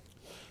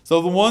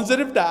 So the ones that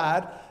have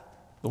died,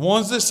 the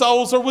ones that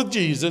souls are with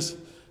Jesus,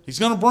 he's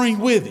going to bring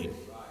with him.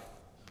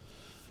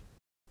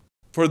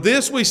 For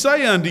this we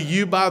say unto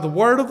you by the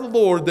word of the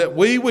Lord, that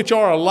we which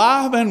are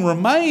alive and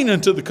remain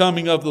unto the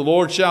coming of the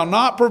Lord shall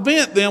not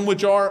prevent them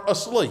which are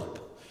asleep.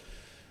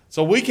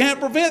 So we can't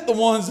prevent the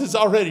ones that's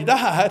already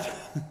died.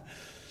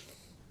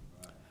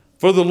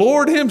 For the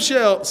Lord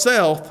himself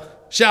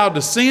shall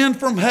descend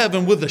from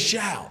heaven with a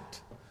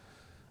shout.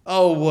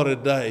 Oh, what a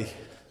day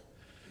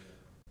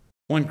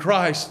when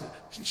Christ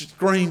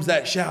screams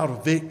that shout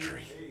of victory.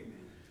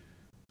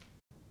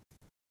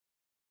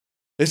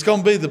 It's going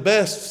to be the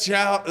best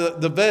shout,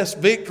 the best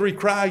victory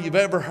cry you've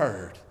ever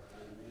heard.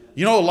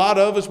 You know, a lot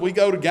of us, we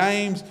go to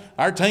games,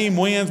 our team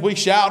wins, we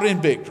shout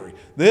in victory.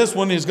 This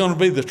one is going to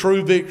be the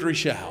true victory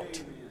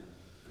shout.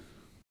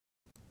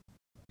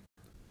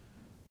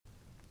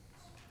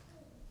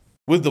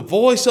 With the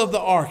voice of the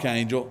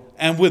archangel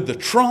and with the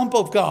trump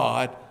of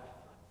God,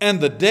 and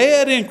the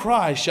dead in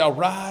Christ shall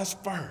rise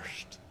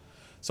first.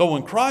 So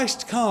when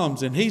Christ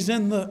comes and he's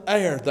in the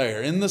air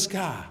there, in the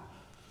sky,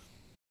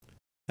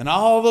 and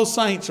all those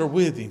saints are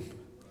with him,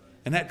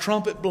 and that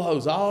trumpet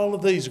blows, all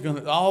these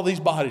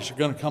bodies are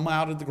going to come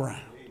out of the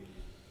ground.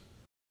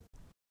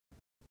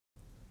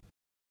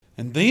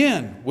 And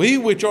then we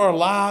which are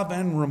alive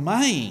and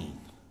remain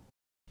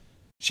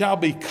shall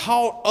be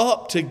caught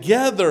up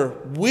together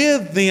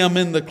with them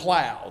in the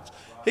clouds.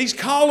 He's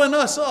calling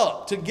us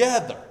up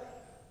together.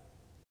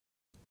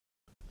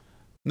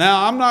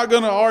 Now, I'm not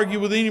going to argue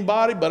with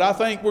anybody, but I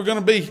think we're going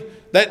to be,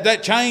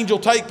 that change will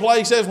take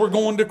place as we're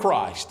going to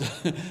Christ.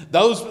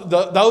 Those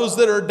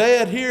that are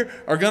dead here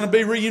are going to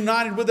be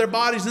reunited with their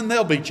bodies, and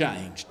they'll be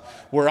changed.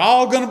 We're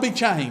all going to be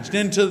changed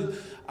into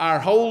our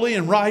holy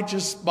and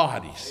righteous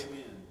bodies.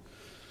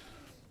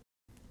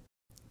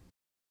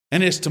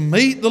 And it's to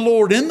meet the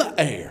Lord in the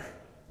air.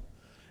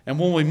 And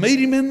when we meet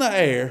him in the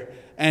air,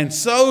 and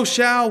so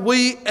shall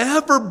we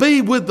ever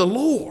be with the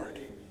Lord.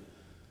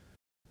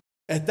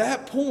 At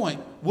that point,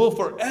 we'll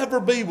forever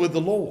be with the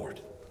Lord.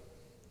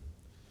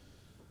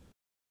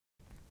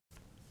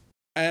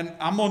 And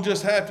I'm going to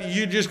just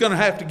you're just going to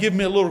have to give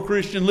me a little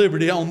Christian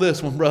liberty on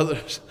this one,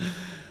 brothers.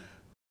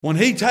 When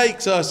he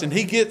takes us and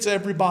he gets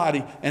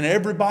everybody, and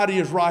everybody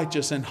is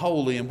righteous and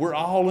holy, and we're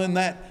all in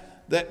that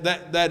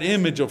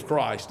image of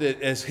Christ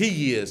as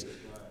he is,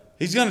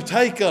 he's going to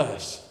take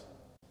us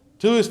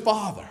to his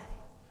Father.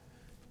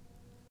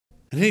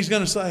 And he's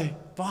going to say,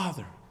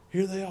 Father,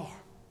 here they are.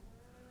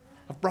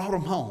 I've brought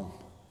them home.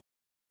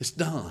 It's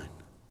done.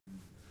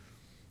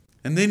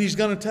 And then he's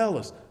going to tell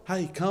us,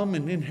 hey, come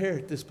and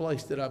inherit this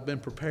place that I've been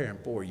preparing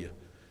for you.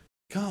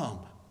 Come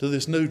to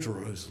this new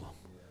Jerusalem.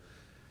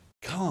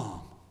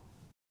 Come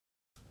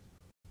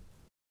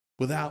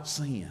without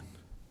sin,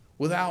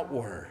 without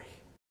worry.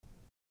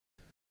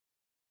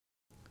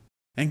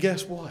 And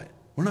guess what?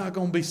 We're not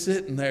going to be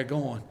sitting there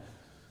going,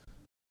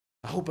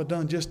 I hope I've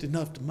done just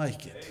enough to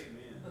make it.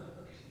 Amen.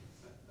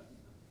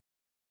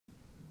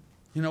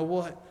 You know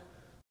what?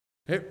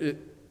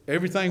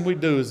 Everything we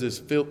do is this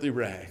filthy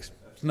rags.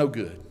 It's no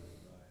good.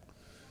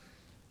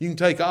 You can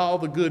take all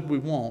the good we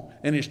want,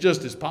 and it's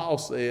just as Paul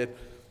said,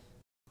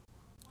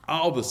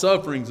 all the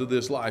sufferings of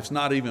this life is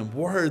not even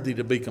worthy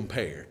to be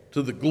compared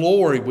to the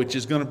glory which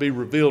is going to be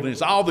revealed in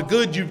us. All the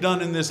good you've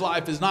done in this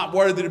life is not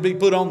worthy to be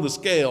put on the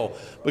scale,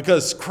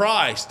 because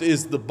Christ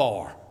is the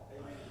bar.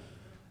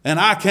 And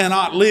I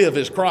cannot live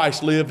as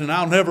Christ lived, and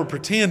I'll never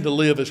pretend to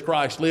live as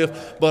Christ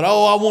lived, but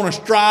I want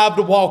to strive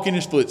to walk in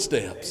his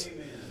footsteps.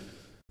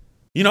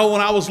 You know,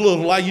 when I was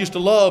little, I used to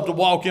love to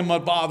walk in my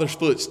father's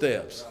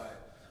footsteps.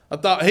 I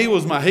thought he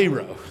was my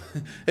hero.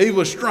 He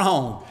was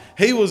strong.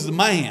 He was the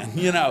man.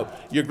 You know,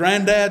 your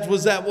granddad's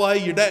was that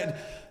way. Your dad.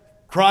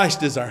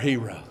 Christ is our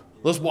hero.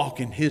 Let's walk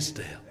in his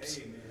steps.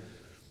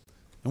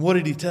 And what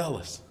did he tell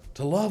us?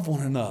 To love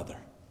one another.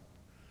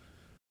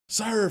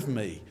 Serve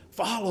me.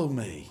 Follow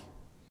me.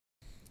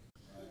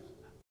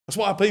 That's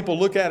why people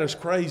look at us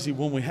crazy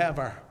when we have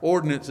our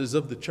ordinances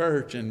of the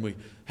church and we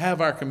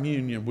have our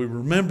communion. We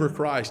remember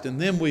Christ, and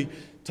then we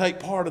take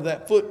part of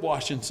that foot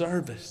washing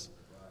service.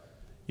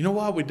 You know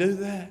why we do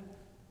that?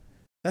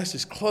 That's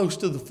as close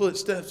to the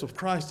footsteps of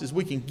Christ as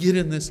we can get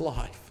in this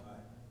life.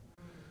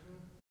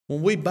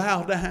 When we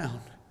bow down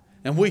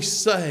and we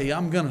say,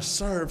 I'm going to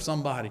serve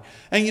somebody.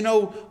 And you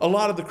know, a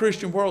lot of the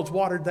Christian world's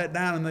watered that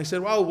down, and they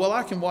said, oh, well,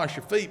 I can wash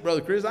your feet,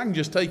 Brother Chris. I can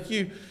just take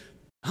you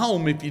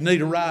home if you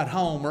need a ride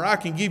home, or I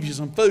can give you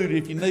some food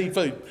if you need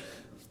food.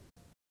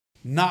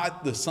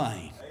 Not the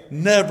same.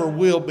 Never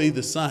will be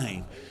the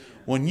same.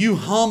 When you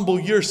humble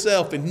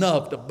yourself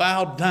enough to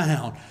bow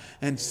down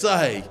and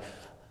say,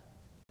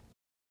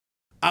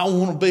 I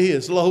want to be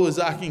as low as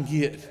I can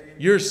get.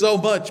 You're so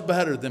much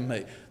better than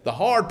me. The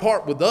hard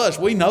part with us,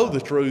 we know the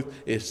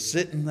truth, is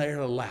sitting there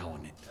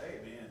allowing it.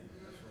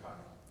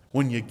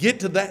 When you get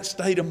to that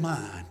state of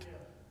mind,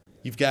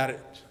 you've got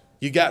it.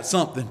 You got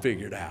something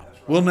figured out.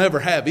 We'll never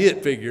have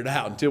it figured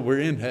out until we're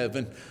in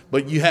heaven,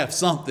 but you have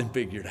something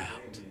figured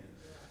out.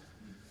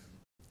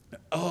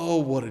 Oh,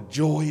 what a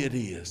joy it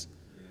is.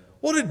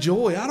 What a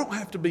joy. I don't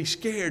have to be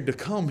scared to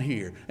come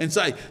here and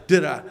say,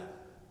 did I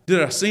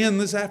sin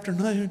this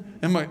afternoon?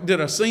 Did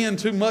I sin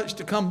too much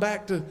to come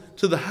back to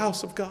the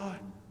house of God?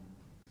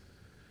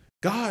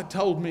 God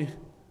told me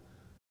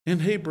in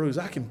Hebrews,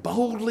 I can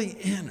boldly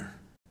enter.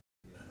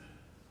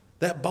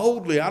 That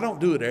boldly, I don't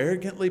do it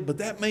arrogantly, but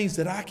that means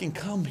that I can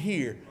come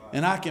here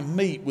and I can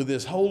meet with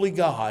this holy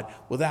God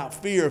without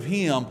fear of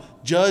him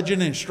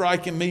judging and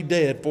striking me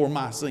dead for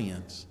my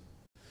sins.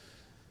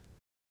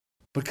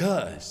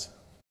 Because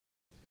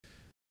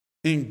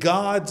in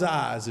God's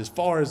eyes, as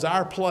far as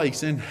our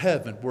place in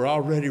heaven, we're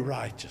already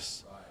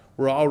righteous.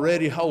 We're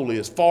already holy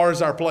as far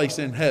as our place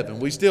in heaven.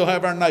 We still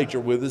have our nature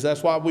with us.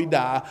 That's why we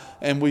die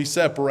and we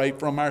separate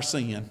from our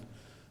sin.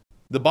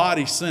 The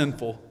body's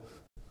sinful.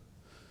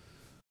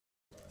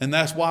 And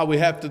that's why we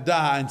have to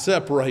die and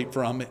separate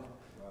from it.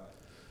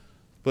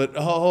 But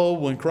oh,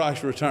 when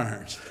Christ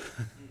returns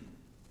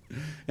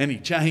and he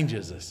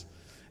changes us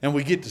and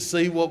we get to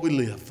see what we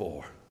live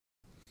for,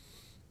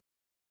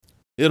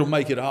 it'll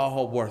make it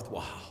all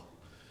worthwhile.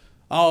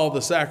 All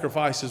the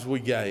sacrifices we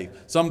gave.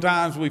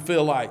 Sometimes we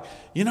feel like,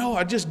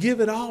 I just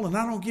give it all and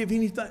I don't give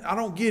anything. I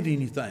don't get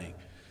anything.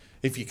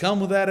 If you come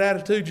with that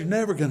attitude, you're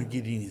never going to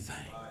get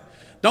anything.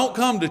 Don't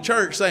come to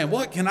church saying,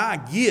 what can I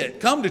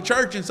get? Come to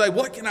church and say,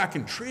 what can I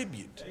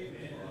contribute?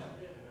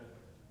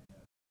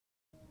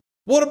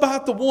 What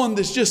about the one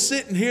that's just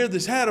sitting here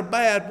that's had a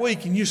bad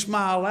week and you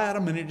smile at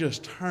them and it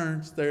just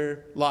turns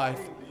their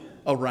life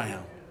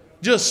around?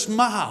 Just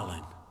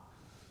smiling.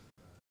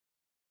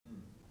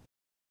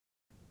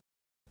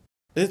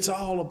 It's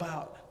all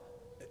about,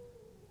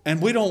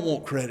 and we don't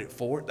want credit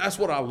for it. That's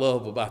what I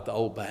love about the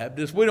Old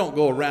Baptists. We don't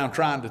go around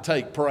trying to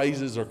take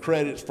praises or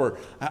credits for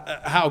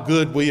how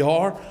good we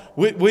are.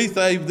 We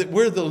think that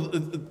we're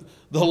the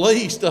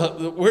least,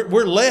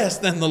 we're less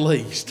than the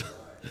least.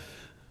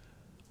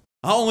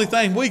 The only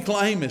thing we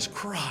claim is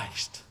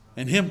Christ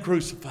and him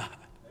crucified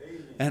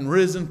and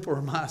risen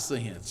for my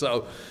sins.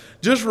 So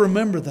just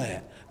remember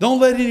that. Don't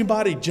let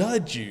anybody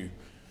judge you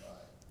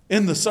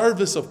in the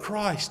service of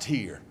Christ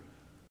here.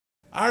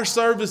 Our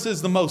service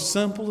is the most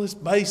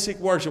simplest, basic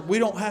worship. We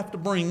don't have to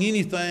bring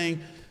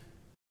anything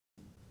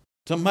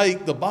to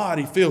make the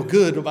body feel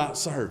good about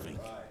serving.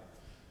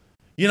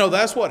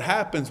 That's what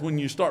happens when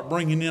you start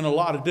bringing in a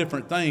lot of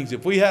different things.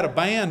 If we had a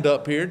band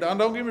up here, don't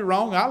get me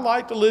wrong, I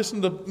like to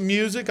listen to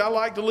music. I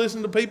like to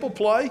listen to people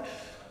play.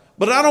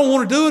 But I don't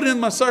want to do it in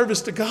my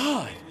service to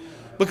God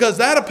because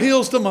that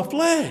appeals to my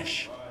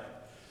flesh.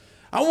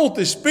 I want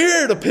the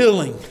Spirit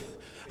appealing.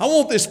 I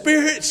want the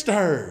Spirit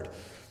stirred.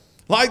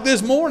 Like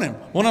this morning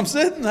when I'm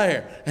sitting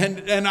there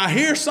and I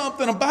hear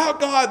something about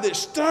God that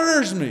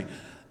stirs me.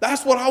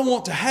 That's what I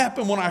want to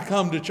happen when I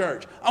come to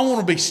church. I want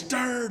to be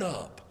stirred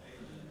up.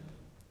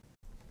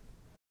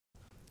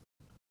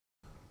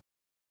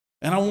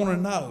 And I want to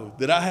know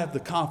that I have the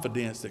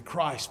confidence that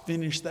Christ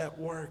finished that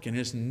work and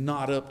it's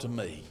not up to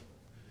me.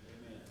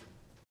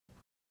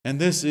 And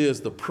this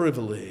is the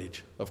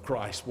privilege of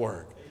Christ's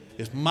work.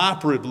 It's my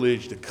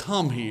privilege to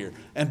come here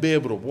and be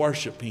able to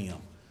worship him.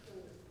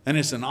 And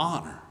it's an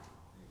honor.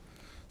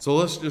 So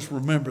let's just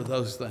remember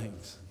those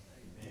things.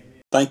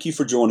 Thank you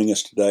for joining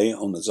us today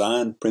on the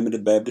Zion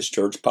Primitive Baptist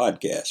Church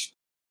podcast.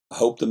 I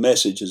hope the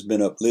message has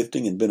been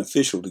uplifting and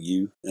beneficial to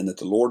you, and that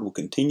the Lord will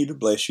continue to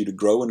bless you to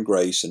grow in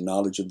grace and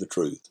knowledge of the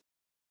truth.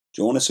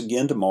 Join us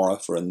again tomorrow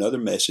for another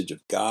message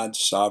of God's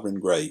sovereign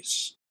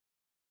grace.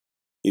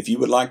 If you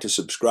would like to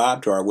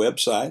subscribe to our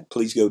website,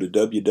 please go to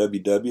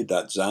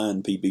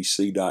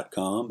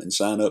www.zionpbc.com and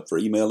sign up for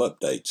email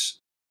updates.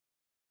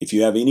 If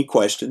you have any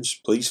questions,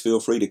 please feel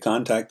free to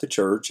contact the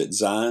church at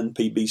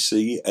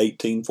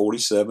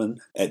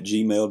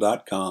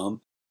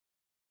zionpbc1847@gmail.com.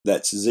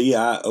 That's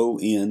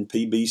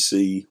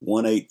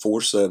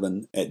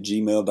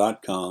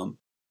ZIONPBC1847@gmail.com.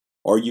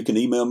 Or you can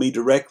email me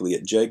directly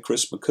at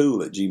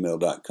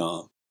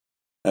jchrismccool@gmail.com.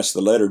 That's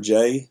the letter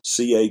J,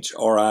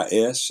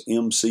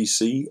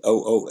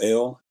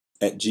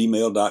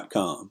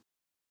 CHRISMCCOOL@gmail.com.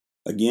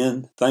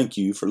 Again, thank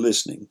you for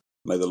listening.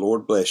 May the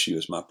Lord bless you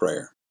is my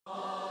prayer.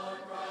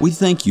 We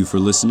thank you for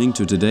listening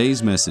to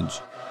today's message.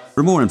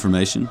 For more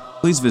information,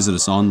 please visit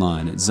us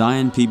online at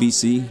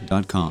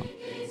zionpbc.com.